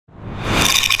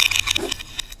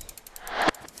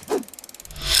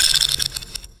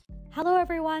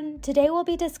everyone! Today we'll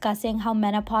be discussing how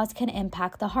menopause can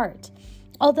impact the heart.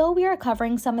 Although we are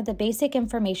covering some of the basic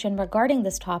information regarding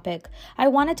this topic, I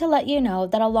wanted to let you know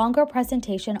that a longer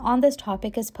presentation on this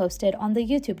topic is posted on the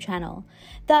YouTube channel.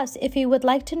 Thus, if you would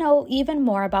like to know even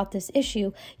more about this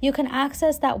issue, you can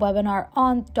access that webinar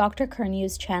on Dr.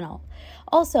 Curnew's channel.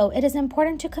 Also, it is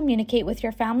important to communicate with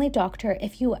your family doctor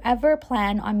if you ever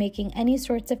plan on making any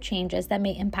sorts of changes that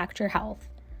may impact your health.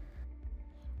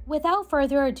 Without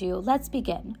further ado, let's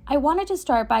begin. I wanted to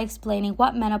start by explaining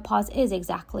what menopause is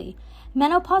exactly.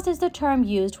 Menopause is the term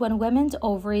used when women's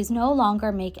ovaries no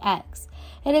longer make eggs.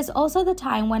 It is also the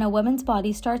time when a woman's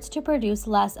body starts to produce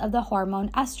less of the hormone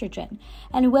estrogen,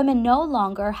 and women no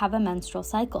longer have a menstrual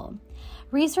cycle.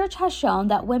 Research has shown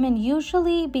that women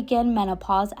usually begin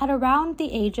menopause at around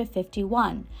the age of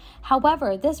 51.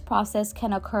 However, this process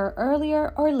can occur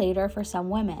earlier or later for some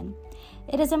women.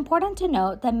 It is important to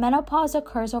note that menopause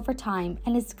occurs over time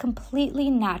and is completely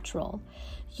natural.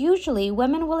 Usually,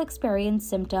 women will experience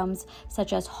symptoms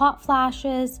such as hot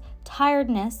flashes,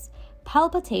 tiredness,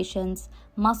 palpitations,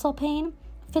 muscle pain,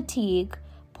 fatigue,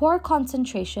 poor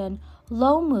concentration,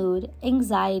 low mood,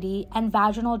 anxiety, and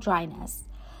vaginal dryness.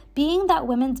 Being that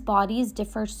women's bodies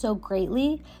differ so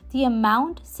greatly, the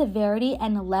amount, severity,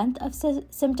 and length of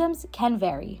symptoms can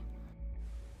vary.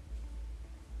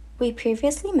 We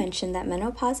previously mentioned that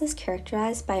menopause is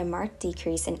characterized by a marked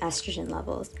decrease in estrogen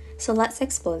levels, so let's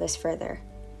explore this further.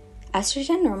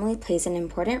 Estrogen normally plays an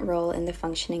important role in the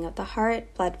functioning of the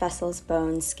heart, blood vessels,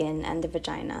 bones, skin, and the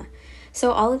vagina,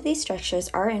 so all of these structures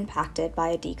are impacted by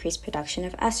a decreased production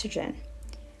of estrogen.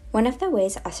 One of the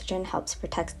ways estrogen helps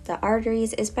protect the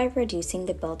arteries is by reducing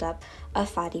the buildup of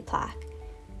fatty plaque.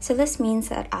 So this means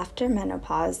that after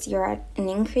menopause, you're at an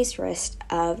increased risk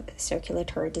of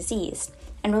circulatory disease,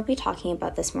 and we'll be talking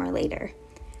about this more later.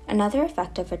 Another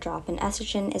effect of a drop in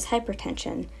estrogen is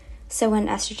hypertension. So when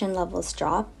estrogen levels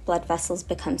drop, blood vessels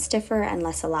become stiffer and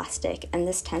less elastic, and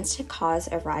this tends to cause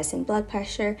a rise in blood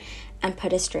pressure and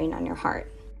put a strain on your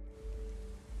heart.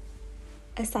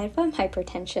 Aside from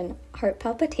hypertension, heart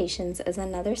palpitations is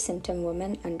another symptom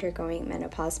women undergoing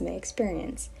menopause may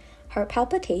experience. Heart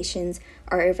palpitations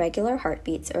are irregular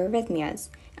heartbeats or arrhythmias,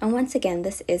 and once again,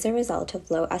 this is a result of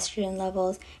low estrogen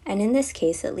levels, and in this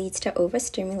case, it leads to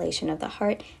overstimulation of the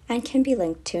heart and can be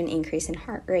linked to an increase in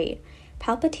heart rate.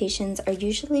 Palpitations are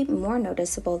usually more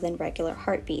noticeable than regular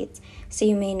heartbeats, so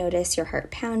you may notice your heart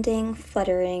pounding,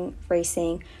 fluttering,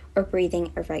 racing, or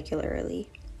breathing irregularly.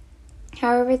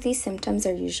 However, these symptoms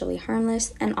are usually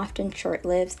harmless and often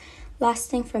short-lived,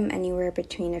 lasting from anywhere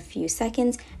between a few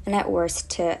seconds and at worst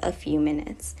to a few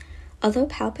minutes. Although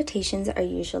palpitations are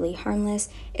usually harmless,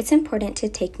 it's important to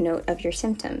take note of your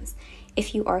symptoms.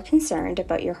 If you are concerned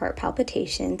about your heart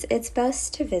palpitations, it's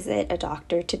best to visit a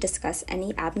doctor to discuss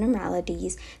any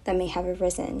abnormalities that may have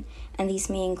arisen, and these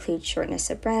may include shortness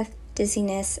of breath,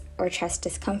 dizziness, or chest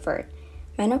discomfort.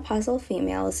 Menopausal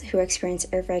females who experience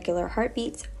irregular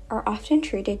heartbeats are often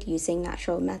treated using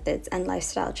natural methods and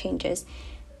lifestyle changes,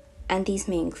 and these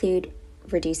may include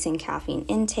reducing caffeine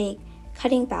intake,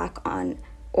 cutting back on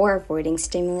or avoiding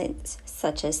stimulants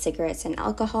such as cigarettes and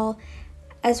alcohol,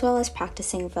 as well as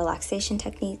practicing relaxation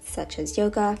techniques such as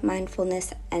yoga,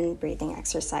 mindfulness, and breathing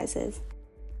exercises.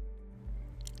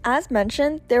 As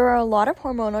mentioned, there are a lot of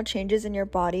hormonal changes in your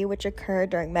body which occur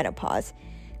during menopause.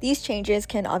 These changes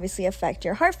can obviously affect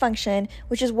your heart function,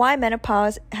 which is why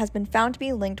menopause has been found to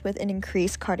be linked with an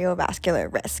increased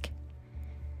cardiovascular risk.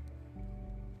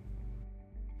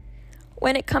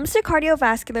 When it comes to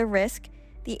cardiovascular risk,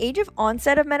 the age of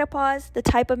onset of menopause, the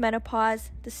type of menopause,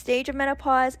 the stage of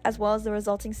menopause, as well as the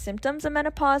resulting symptoms of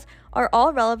menopause are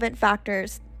all relevant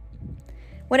factors.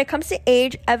 When it comes to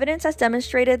age, evidence has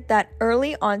demonstrated that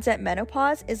early onset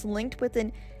menopause is linked with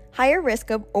a higher risk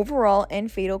of overall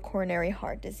and fatal coronary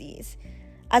heart disease,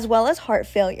 as well as heart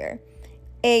failure.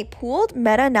 A pooled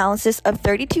meta-analysis of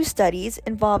 32 studies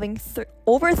involving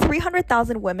over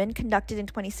 300,000 women conducted in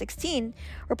 2016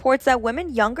 reports that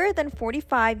women younger than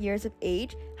 45 years of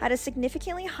age had a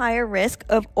significantly higher risk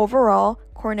of overall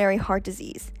coronary heart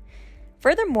disease.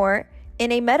 Furthermore,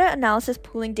 in a meta-analysis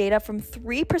pooling data from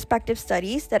 3 prospective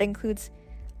studies that includes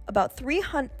about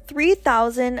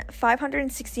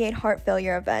 3,568 heart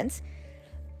failure events,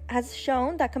 has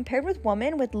shown that compared with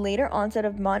women with later onset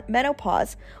of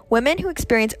menopause, women who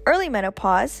experience early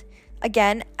menopause,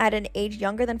 again at an age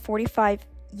younger than 45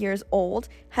 years old,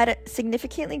 had a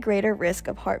significantly greater risk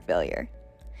of heart failure.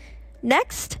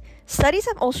 Next, studies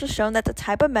have also shown that the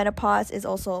type of menopause is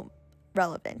also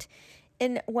relevant.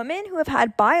 In women who have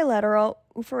had bilateral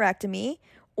oophorectomy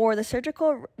or the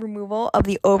surgical removal of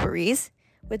the ovaries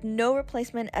with no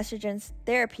replacement estrogen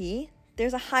therapy,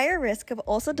 there's a higher risk of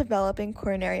also developing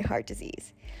coronary heart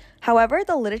disease. However,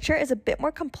 the literature is a bit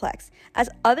more complex, as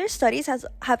other studies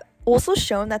have also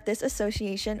shown that this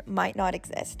association might not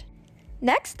exist.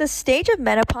 Next, the stage of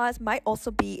menopause might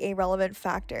also be a relevant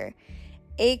factor.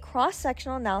 A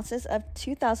cross-sectional analysis of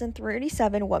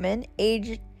 2,037 women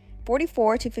aged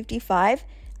 44 to 55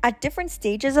 at different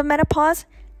stages of menopause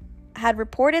had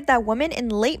reported that women in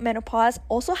late menopause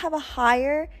also have a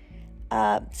higher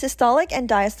systolic and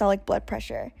diastolic blood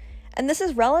pressure. And this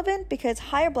is relevant because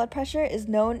higher blood pressure is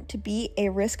known to be a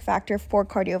risk factor for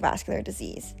cardiovascular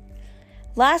disease.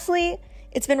 Lastly,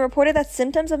 it's been reported that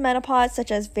symptoms of menopause,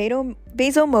 such as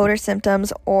vasomotor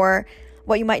symptoms, or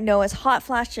what you might know as hot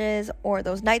flashes, or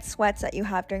those night sweats that you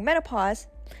have during menopause,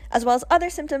 as well as other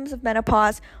symptoms of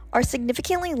menopause, are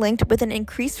significantly linked with an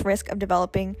increased risk of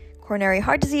developing coronary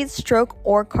heart disease, stroke,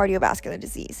 or cardiovascular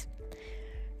disease.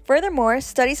 Furthermore,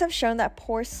 studies have shown that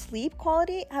poor sleep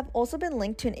quality have also been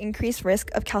linked to an increased risk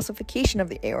of calcification of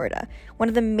the aorta, one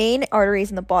of the main arteries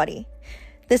in the body.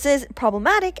 This is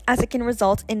problematic as it can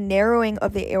result in narrowing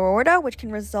of the aorta, which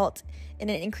can result in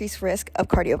an increased risk of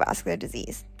cardiovascular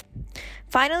disease.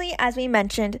 Finally, as we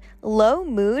mentioned, low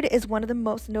mood is one of the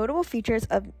most notable features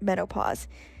of menopause.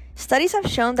 Studies have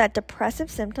shown that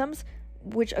depressive symptoms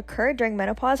which occur during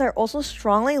menopause are also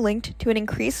strongly linked to an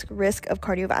increased risk of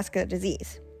cardiovascular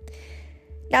disease.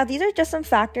 Now, these are just some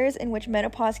factors in which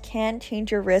menopause can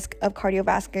change your risk of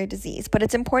cardiovascular disease, but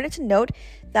it's important to note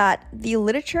that the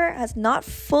literature has not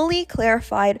fully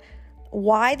clarified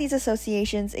why these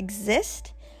associations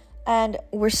exist, and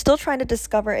we're still trying to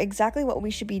discover exactly what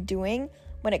we should be doing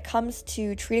when it comes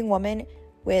to treating women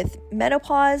with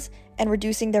menopause and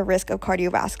reducing their risk of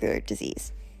cardiovascular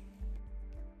disease.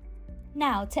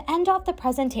 Now, to end off the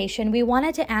presentation, we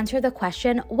wanted to answer the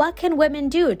question, what can women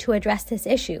do to address this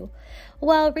issue?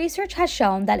 Well, research has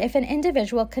shown that if an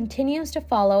individual continues to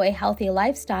follow a healthy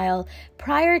lifestyle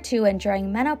prior to and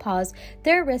during menopause,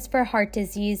 their risk for heart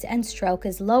disease and stroke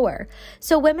is lower.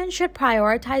 So women should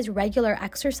prioritize regular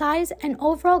exercise and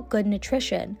overall good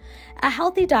nutrition. A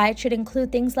healthy diet should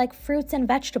include things like fruits and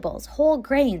vegetables, whole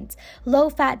grains,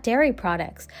 low-fat dairy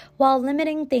products, while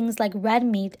limiting things like red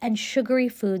meat and sugary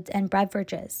foods and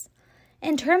beverages.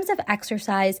 In terms of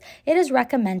exercise, it is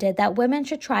recommended that women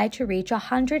should try to reach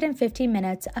 150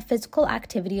 minutes of physical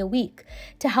activity a week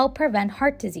to help prevent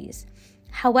heart disease.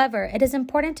 However, it is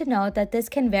important to note that this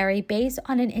can vary based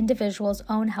on an individual's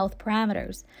own health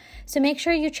parameters, so make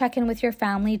sure you check in with your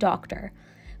family doctor.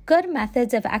 Good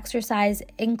methods of exercise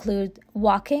include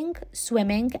walking,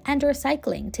 swimming, and/or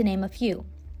cycling, to name a few.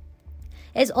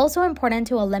 It is also important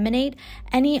to eliminate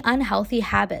any unhealthy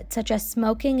habits such as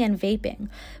smoking and vaping,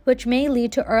 which may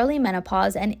lead to early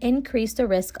menopause and increase the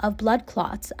risk of blood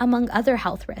clots, among other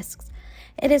health risks.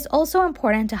 It is also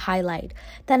important to highlight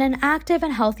that an active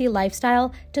and healthy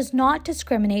lifestyle does not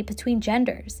discriminate between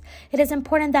genders. It is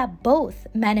important that both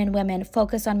men and women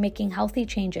focus on making healthy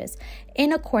changes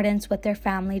in accordance with their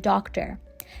family doctor.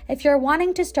 If you're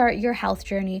wanting to start your health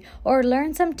journey or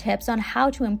learn some tips on how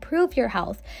to improve your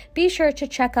health, be sure to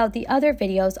check out the other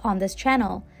videos on this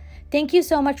channel. Thank you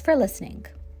so much for listening.